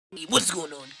Hey, what's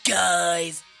going on,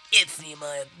 guys? It's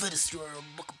Nehemiah the Destroyer.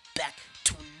 Welcome back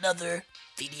to another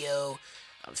video.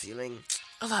 I'm feeling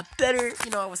a lot better.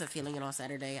 I wasn't feeling it on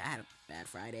Saturday. I had a bad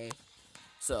Friday,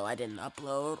 so I didn't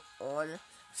upload on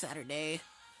Saturday.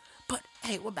 But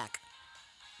hey, we're back.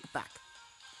 We're back.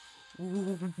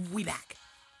 We back.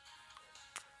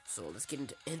 So let's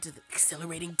get into the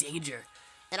accelerating danger.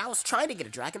 And I was trying to get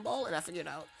a Dragon Ball, and I figured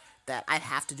out that I'd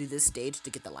have to do this stage to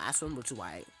get the last one, which is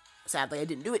why sadly I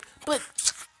didn't do it. But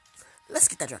let's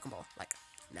get that Dragon Ball like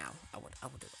now. I want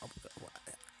this.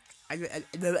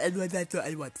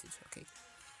 Okay.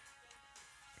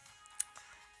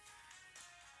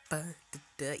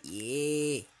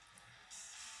 Yeah.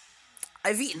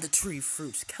 I've eaten the tree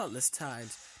fruits countless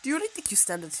times. Do you really think you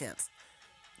stand a chance?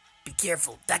 Be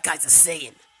careful, that guy's a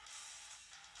Saiyan.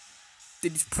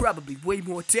 Then he's probably way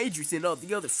more dangerous than all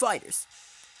the other fighters.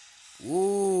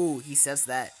 Ooh, he says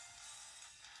that.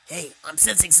 Hey, I'm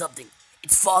sensing something.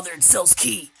 It's Father and Cell's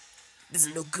key. This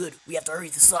is no good. We have to hurry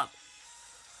this up.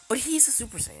 But he's a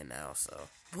Super Saiyan now, so.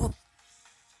 Well,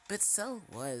 but Cell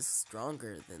was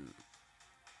stronger than.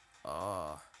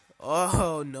 Oh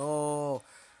no.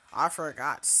 I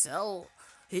forgot. Cell.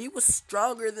 He was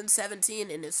stronger than 17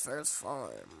 in his first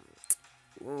form.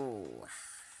 Ooh.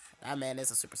 That man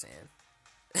is a Super Saiyan.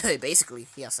 Basically,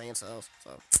 he has Saiyan cells,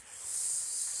 so.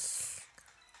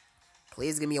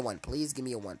 Please give me a 1. Please give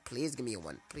me a 1. Please give me a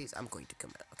 1. Please, I'm going to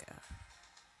come out. Okay.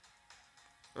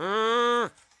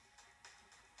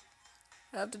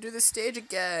 I have to do this stage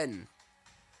again.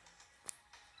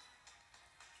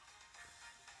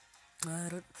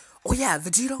 Oh yeah,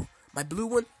 Vegito, my blue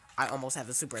one. I almost have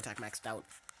the super attack maxed out,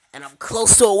 and I'm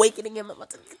close to awakening him. I'm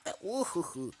about to get that.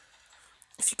 Woohoo!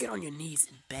 If you get on your knees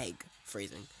and beg,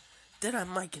 phrasing, then I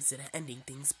might consider ending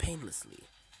things painlessly.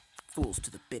 Fools to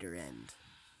the bitter end.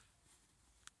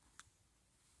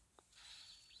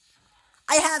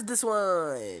 I have this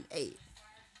one! Hey.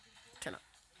 Turn up.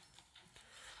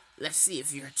 Let's see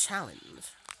if you're a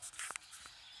challenge.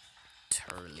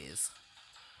 Turles.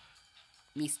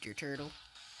 Mr. Turtle.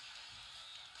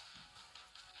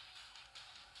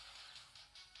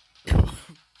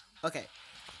 Okay.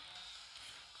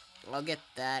 I'll get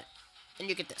that. And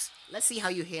you get this. Let's see how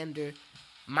you handle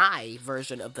my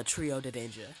version of the Trio de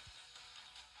Danger.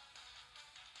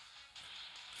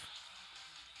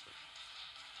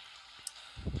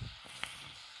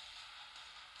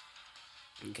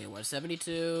 Okay,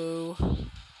 172.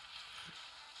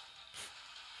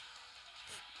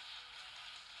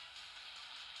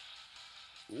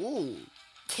 Ooh,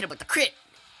 hit him with the crit.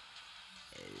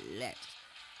 Let's.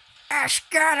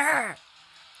 Ashkata!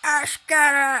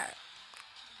 Ashkata!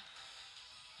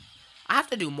 I have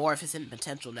to do more of his hidden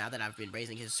potential now that I've been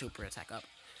raising his super attack up.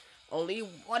 Only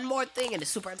one more thing and his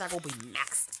super attack will be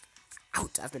maxed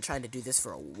out. I've been trying to do this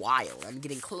for a while. I'm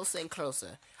getting closer and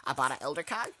closer. I bought an Elder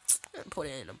Card and put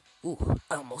it in him. Ooh,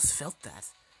 I almost felt that.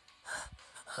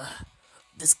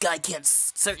 This guy can't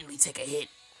certainly take a hit.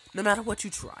 No matter what you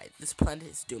try, this planet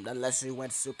is doomed unless you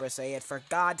went Super Saiyan. For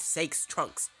God's sakes,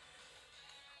 Trunks.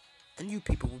 And you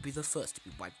people will be the first to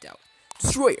be wiped out.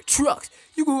 Destroyer, Trunks,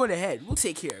 you go on ahead. We'll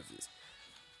take care of this.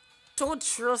 Don't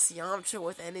trust Yamcha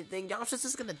with anything. Yamcha's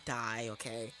just gonna die,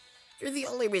 okay? You're the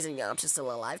only reason Yamcha's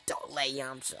still alive. Don't let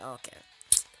Yamcha. Okay.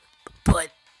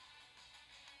 But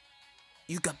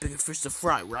you got bigger fish to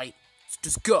fry, right? So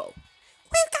just go.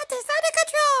 We've got this under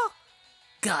control.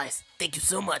 Guys, thank you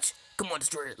so much. Come on,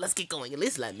 Destroyer. Let's get going. At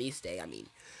least let me stay. I mean,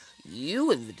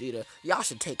 you and Vegeta, y'all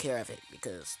should take care of it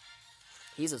because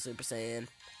he's a Super Saiyan.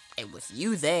 And with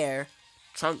you there,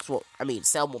 Trunks will,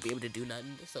 Cell won't be able to do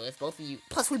nothing. So if both of you,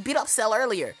 plus we beat up Cell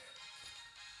earlier.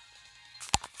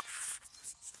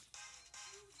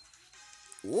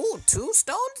 Ooh, 2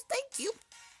 stones? Thank you.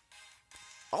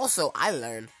 Also, I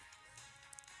learned,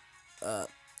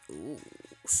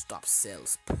 stop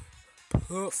Cell's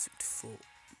perfect form.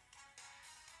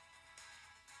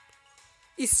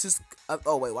 It's just,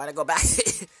 oh wait, why'd I go back?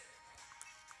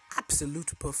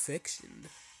 Absolute perfection.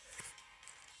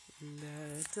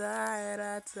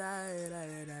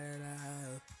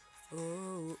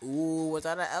 Ooh, was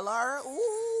that an LR?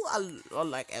 Ooh, I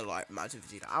like LR Mountain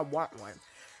Vegeta. I want one,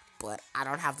 but I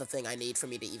don't have the thing I need for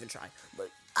me to even try.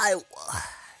 But I'm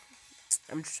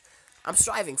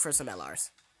striving for some LRs.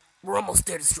 We're almost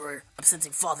there, Destroyer. I'm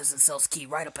sensing Father's and Cell's key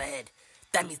right up ahead.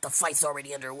 That means the fight's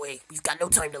already underway. We've got no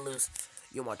time to lose.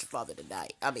 You want your father to die.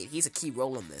 He's a key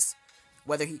role in this.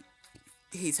 Whether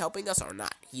he's helping us or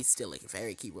not, he's still a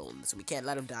very key role in this. And we can't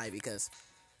let him die because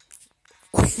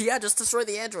yeah, just destroy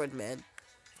the android, man.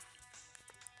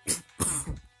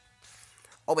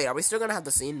 Oh wait, are we still gonna have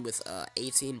the scene with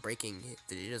 18 breaking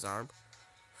Vegeta's arm?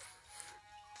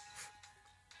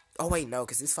 Oh, wait, no,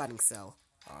 because he's fighting Cell.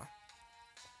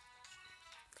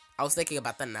 I was thinking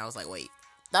about that, and I was like, wait.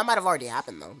 That might have already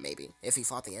happened, though, maybe. If he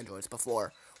fought the androids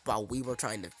before, while we were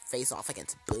trying to face off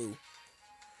against Boo.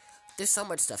 There's so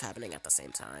much stuff happening at the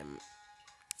same time.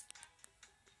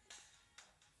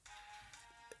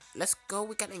 Let's go.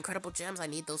 We got incredible gems. I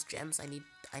need those gems. I need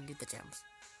the gems.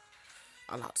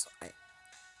 A lot.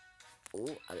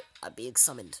 I'm being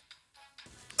summoned.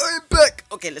 I'm back.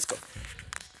 Okay, let's go.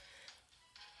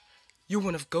 You're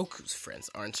one of Goku's friends,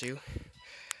 aren't you?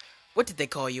 What did they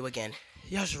call you again?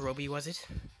 Yajirobe, was it?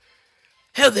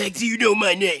 How the heck do you know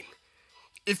my name?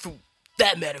 If for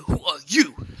that matter, who are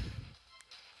you?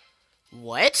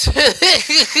 What?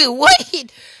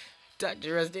 What?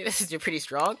 Dr. Rosdina, you're pretty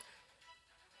strong.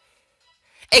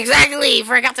 Exactly!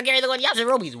 Forgot to carry the one.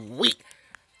 Yajirobe's weak.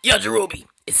 Yajirobe,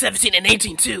 it's 17 and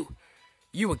 18 too.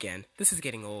 You again. This is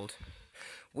getting old.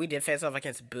 We did face off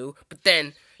against Boo, but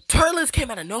then Turles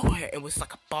came out of nowhere and was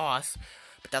like a boss.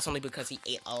 But that's only because he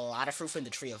ate a lot of fruit from the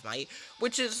Tree of Might,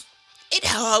 which is, it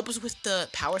helps with the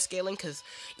power scaling, because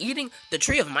eating the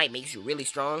Tree of Might makes you really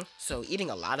strong. So eating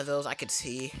a lot of those, I could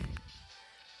see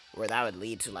where that would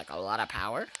lead to like a lot of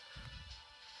power.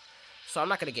 So I'm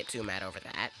not gonna get too mad over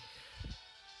that.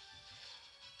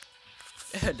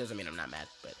 It doesn't mean I'm not mad,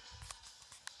 but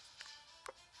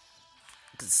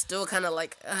it's still kind of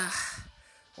like,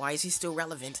 why is he still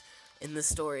relevant in this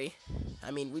story?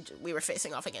 I mean, we were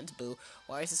facing off against Boo.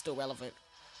 Why is it still relevant?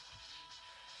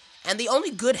 And the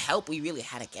only good help we really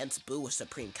had against Boo was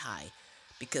Supreme Kai,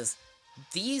 because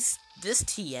this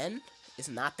TN is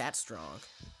not that strong,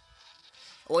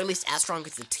 or at least as strong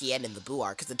as the TN in the Boo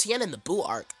arc. Because the TN in the Boo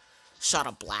arc shot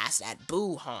a blast at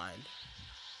Boo-Han.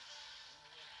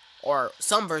 Or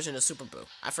some version of Super Boo.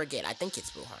 I forget. I think it's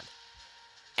Boo-Han.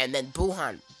 And then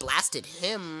Boo-Han blasted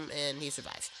him, and he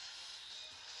survived.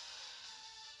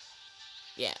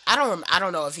 Yeah, I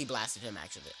don't know if he blasted him,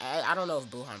 actually. I don't know if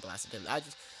Boo-Han blasted him. I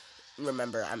just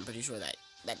remember, I'm pretty sure that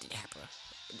did happen.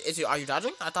 Are you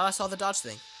dodging? I thought I saw the dodge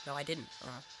thing. No, I didn't.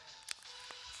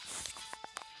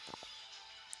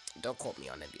 Don't quote me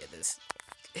on any of this.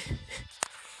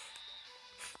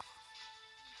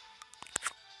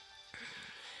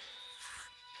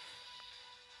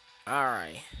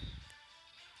 Alright.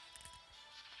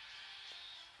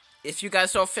 If you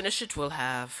guys don't finish it, we'll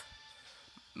have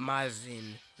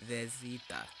Majin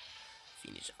Vegeta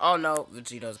finish. Oh no,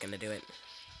 Vegeto's gonna do it.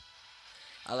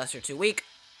 Unless you're too weak.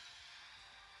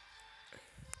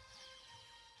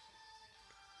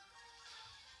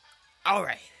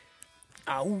 Alright.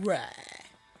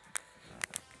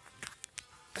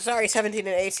 Sorry, 17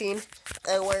 and 18.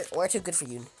 We're too good for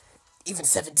you. Even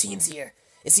 17's here.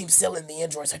 It seems Cell and the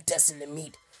androids are destined to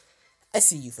meet. I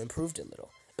see you've improved a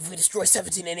little. If we destroy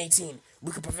 17 and 18,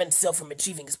 we could prevent Cell from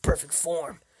achieving his perfect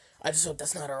form. I just hope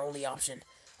that's not our only option.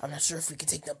 I'm not sure if we can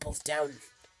take them both down.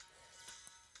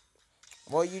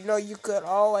 Well, you know, you could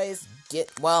always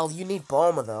get... Well, you need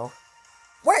Bulma, though.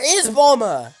 Where is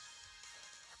Bulma?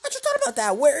 I just thought about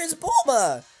that. Where is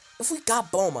Bulma? If we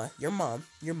got Bulma, your mom,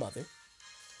 your mother,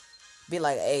 be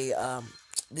like, hey,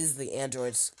 this is the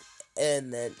androids,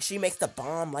 and then she makes the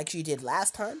bomb like she did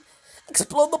last time.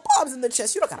 Explode the bombs in the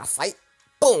chest. You don't gotta fight.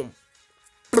 Boom.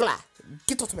 Blah.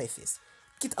 Get out of my face.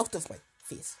 Get out of my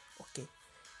face. Okay.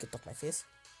 Get off my face.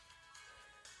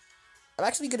 I'm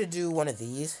actually gonna do one of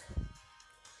these.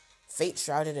 Fate,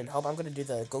 Shrouded, and Hope. I'm gonna do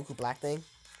the Goku Black thing,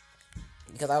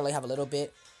 because I only have a little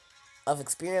bit of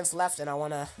experience left, and I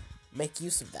wanna make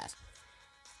use of that.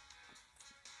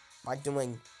 By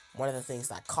doing one of the things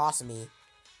that cost me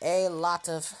a lot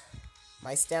of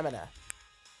my stamina.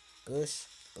 Bush,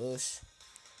 Bush,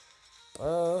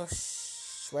 Bush.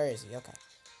 Where is he? Okay.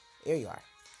 Here you are.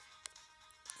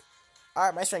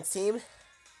 Alright, my strength team.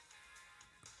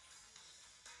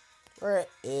 Where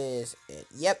is it?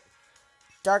 Yep.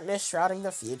 Darkness shrouding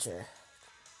the future.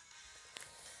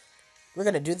 We're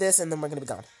gonna do this and then we're gonna be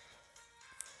gone.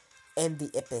 End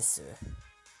the episode.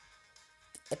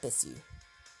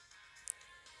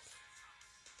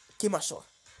 Kimasho.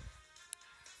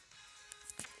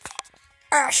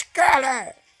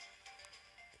 Ashkala!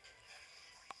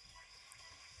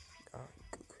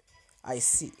 I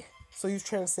see. So you've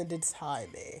transcended time,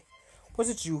 eh? Was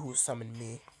it you who summoned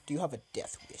me? Do you have a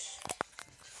death wish?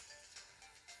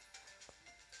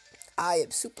 I am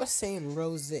Super Saiyan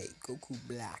Rose, Goku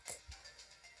Black.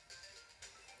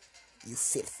 You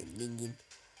filthy minion.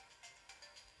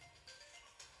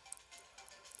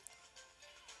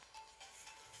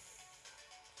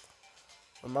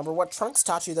 Remember what Trunks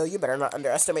taught you, though. You better not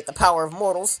underestimate the power of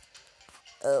mortals.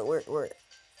 We're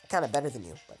kind of better than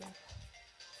you, but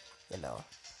you know,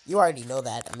 you already know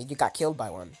that. I mean, you got killed by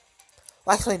one.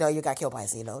 Well, actually, no, you got killed by a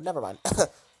Xeno. Never mind.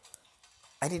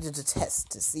 I needed to test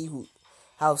to see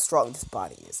how strong this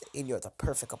body is, and you're the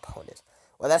perfect opponent.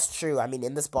 Well, that's true. I mean,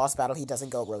 in this boss battle, he doesn't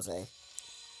go Rose.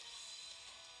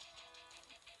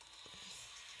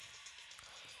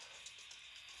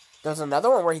 There's another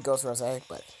one where he goes Rose,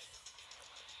 but...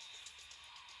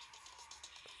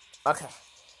 Okay.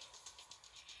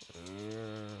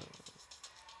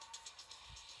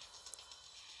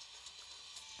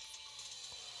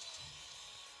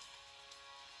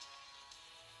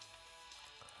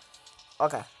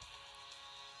 Okay.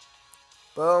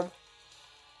 Boom.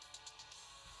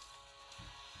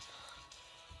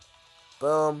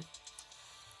 Boom.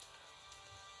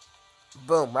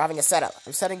 Boom. We're having a setup.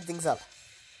 I'm setting things up.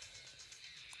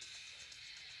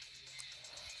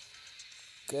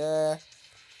 Good.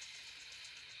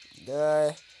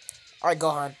 Good. Alright,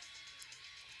 Gohan.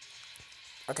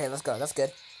 Okay, let's go. That's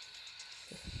good.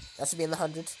 That should be in the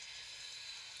hundreds.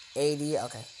 80.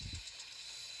 Okay.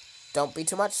 Don't be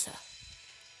too much.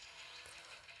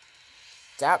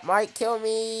 That might kill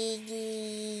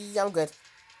me. I'm good.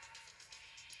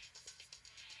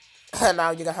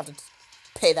 Now you're gonna have to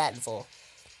pay that in full.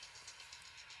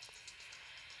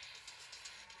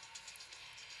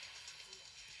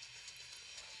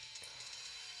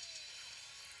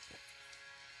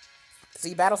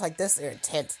 See, battles like this, they're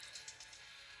intense.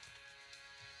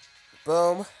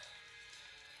 Boom.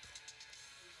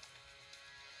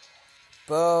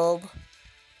 Boom.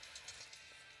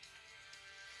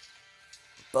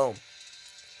 Boom.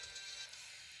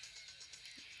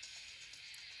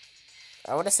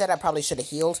 I would have said I probably should have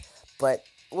healed, but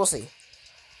we'll see.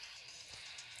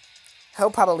 He'll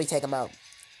probably take him out.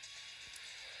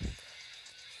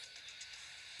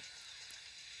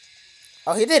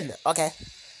 Oh, he didn't. Okay.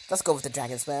 Let's go with the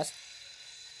Dragon Smash.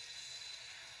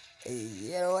 Hey,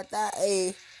 you know what that?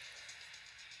 Hey.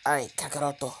 Alright,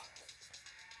 Kakaroto.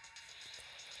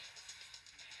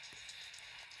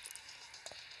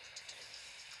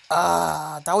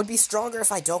 That would be stronger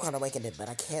if I Dokkan Awakened it, but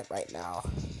I can't right now.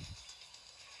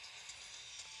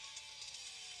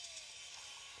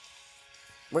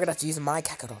 We're gonna have to use my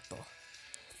Kakaroto.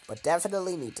 But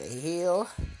definitely need to heal.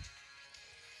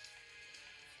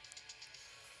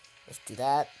 Let's do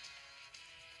that.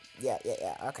 Yeah,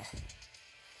 okay.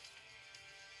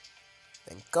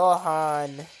 Then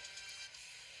Gohan.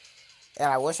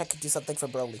 And I wish I could do something for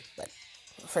Broly, but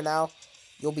for now,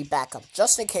 you'll be back up.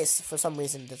 Just in case, for some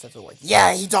reason, this doesn't work.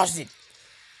 Yeah, he dodged it!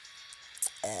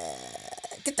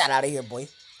 Get that out of here, boy.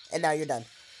 And now you're done.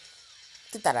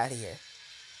 Get that out of here.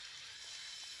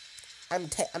 I'm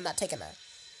not taking that.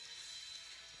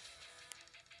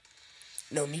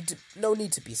 No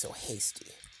need to be so hasty.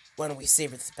 Why don't we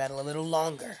savor this battle a little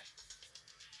longer?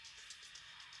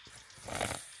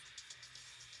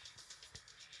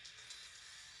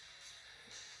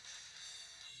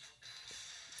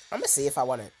 I'm gonna see if I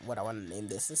want to what I want to name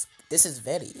this. This is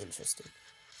very interesting.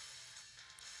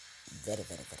 Very.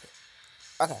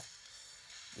 Okay.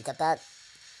 You got that.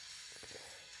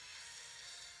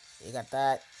 You got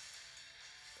that.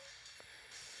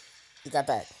 You got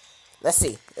that. Let's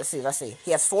see.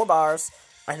 He has 4 bars.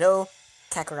 I know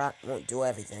Kakarot won't do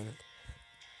everything.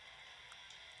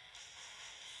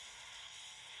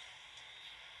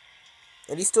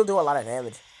 And he still do a lot of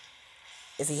damage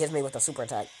if he hits me with a super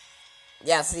attack.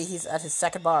 Yeah, see, he's at his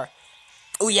 2nd bar.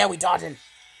 Oh yeah, we dodging.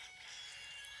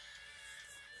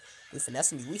 We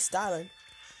finessing you. We styling.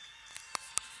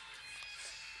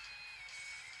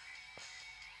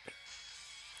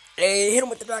 Hey, hit him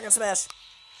with the Dragon Smash.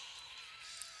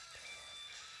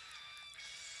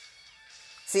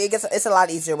 See, it's a lot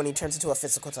easier when he turns into a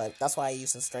physical type. That's why I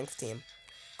use the Strength Team.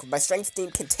 My Strength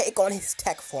Team can take on his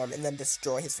tech form and then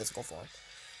destroy his physical form.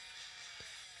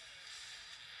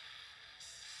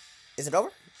 Is it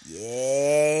over?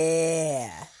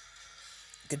 Yeah.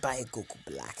 Goodbye, Goku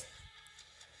Black.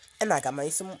 And I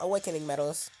got some Awakening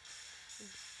medals.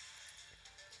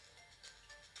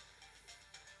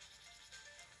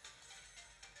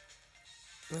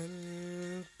 Why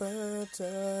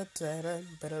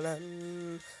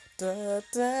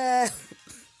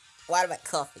am I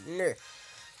coughing?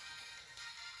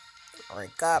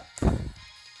 Wake up.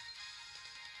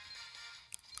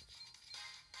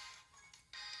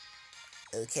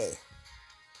 Okay.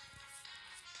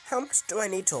 How much do I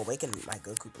need to awaken my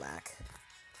Goku Black?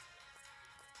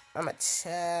 I'm gonna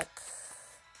check.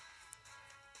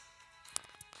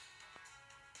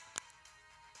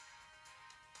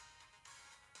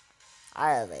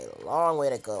 I have a long way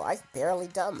to go. I've barely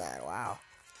done that. Wow.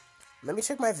 Let me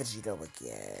check my Vegito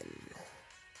again.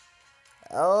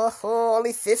 Oh,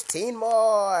 only 15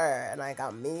 more. And I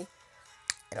got me.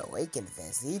 and awaken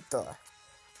Vegito.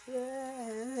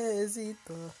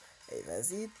 Vegito. Hey,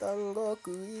 Vegito,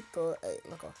 Goku, Ito. Hey,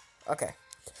 look. Okay.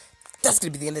 That's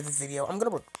gonna be the end of this video. I'm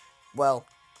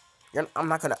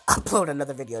not gonna upload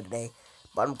another video today,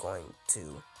 but I'm going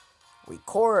to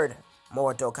record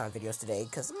more Dokkan videos today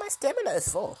because my stamina is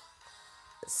full.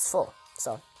 It's full.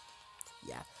 So,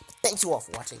 yeah. But thanks you all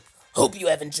for watching. Hope you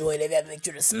have enjoyed. If you have, make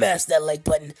sure to smash that like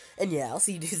button. And yeah, I'll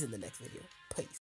see you guys in the next video. Peace.